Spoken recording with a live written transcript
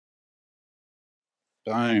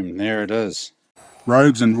Boom, there it is.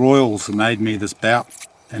 Rogues and Royals have made me this bout,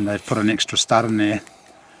 and they've put an extra stud in there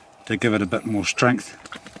to give it a bit more strength,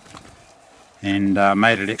 and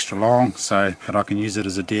made it extra long so that I can use it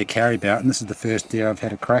as a deer carry bout. And this is the first deer I've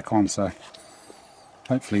had a crack on, so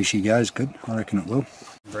hopefully she goes good. I reckon it will.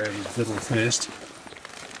 Grab his diddle first,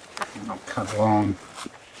 and I'll cut along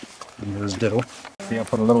into his diddle. See, I'll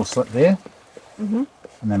put a little slit there, and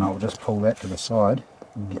then I'll just pull that to the side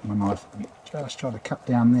and get my knife and just try to cut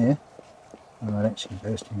down there without actually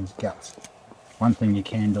bursting his guts. One thing you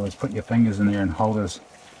can do is put your fingers in there and hold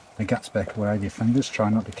the guts back away with your fingers, try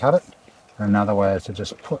not to cut it. And another way is to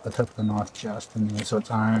just put the tip of the knife just in there so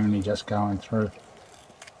it's only just going through.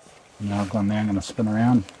 And now I've gone there, I'm going to spin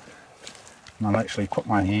around and I'll actually put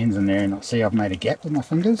my hands in there and I'll see I've made a gap with my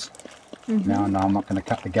fingers. Now I know I'm not going to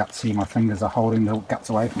cut the guts. See, my fingers are holding the guts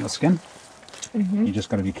away from the skin. You just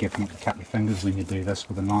got to be careful not to cut your fingers when you do this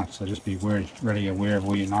with a knife, so just be really aware of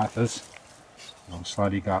where your knife is. I'll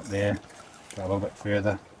slowly go up there, go a little bit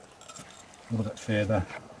further,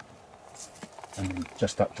 and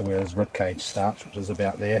just up to where his ribcage starts, which is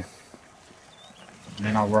about there. And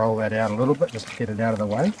then I'll roll that out a little bit just to get it out of the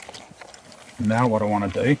way. Now what I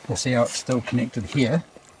want to do, you see how it's still connected here?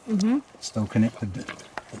 Still connected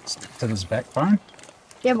to his backbone.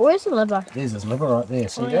 Yeah, but where's the liver? There's his liver right there,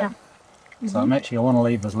 see that? So I want to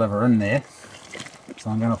leave his liver in there. So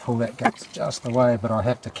I'm going to pull that guts just away, but I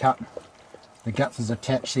have to cut. The guts is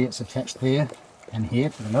attached, see it's attached there and here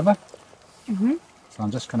to the liver. So I'm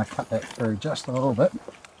just going to cut that through just a little bit,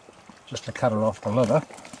 just to cut it off the liver.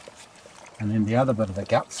 And then the other bit of the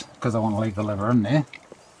guts, because I want to leave the liver in there,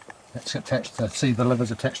 that's attached to, see the liver's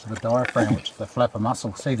attached to the diaphragm, which is the flapper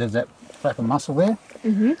muscle. See there's that flapper muscle there?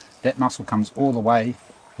 That muscle comes all the way,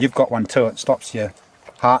 you've got one too, it stops your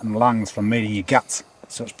heart and lungs from meeting your guts.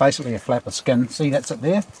 So it's basically a flap of skin. See, that's it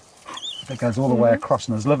there? It goes all the way across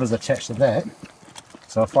and his liver's attached to that.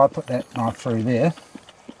 So if I put that knife through there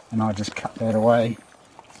and I just cut that away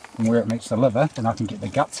from where it meets the liver, then I can get the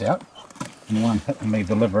guts out in one hit and leave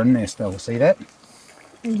the liver in there still. See that?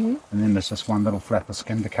 And then there's just one little flap of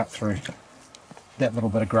skin to cut through. That little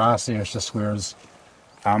bit of grass there is just where his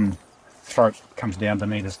throat comes down to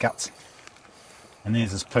meet his guts. And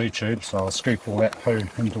there's his poo tube, so I'll scoop all that poo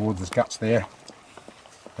in towards his guts there,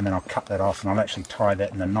 and then I'll cut that off and I'll actually tie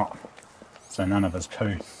that in a knot so none of his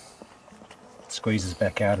poo squeezes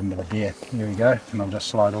back out into the deer. There we go, and I'll just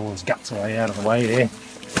slide all his guts away out of the way there.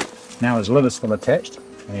 Now his liver's still attached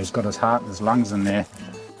and he's got his heart and his lungs in there.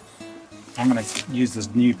 I'm going to use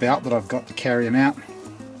this new belt that I've got to carry him out,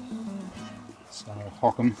 so I'll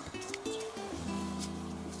hock him.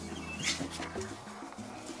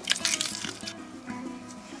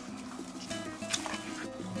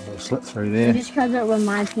 Slip through there. Just because it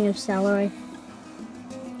reminds me of celery.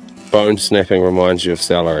 Bone snapping reminds you of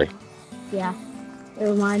celery. Yeah. It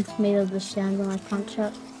reminds me of the sound when I punch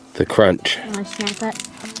it. The crunch. When I snap it.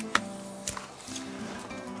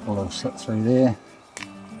 A little slip through there.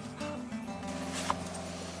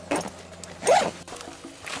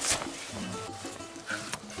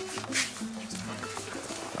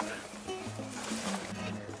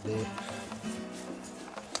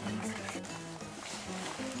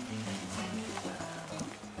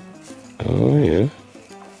 Oh yeah.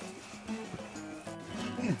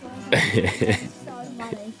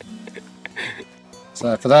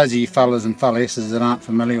 So for those of you fellas and fellesses that aren't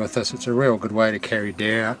familiar with this, it's a real good way to carry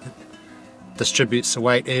deer out. It distributes the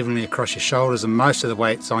weight evenly across your shoulders and most of the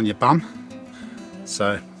weight's on your bum.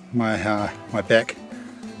 So my back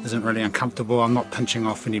isn't really uncomfortable, I'm not pinching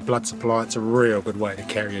off any blood supply. It's a real good way to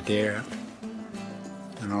carry a deer out.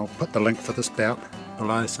 And I'll put the link for this belt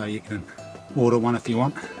below so you can order one if you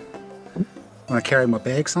want. Want to carry my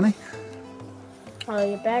bag, Sonny? Oh,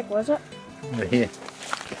 your bag, was it? Over here.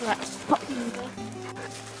 Right. Pop it in there.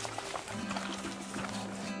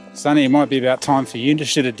 Sonny, it might be about time for you to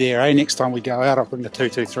shoot a deer, eh? Next time we go out, I'll bring the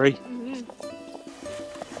 223.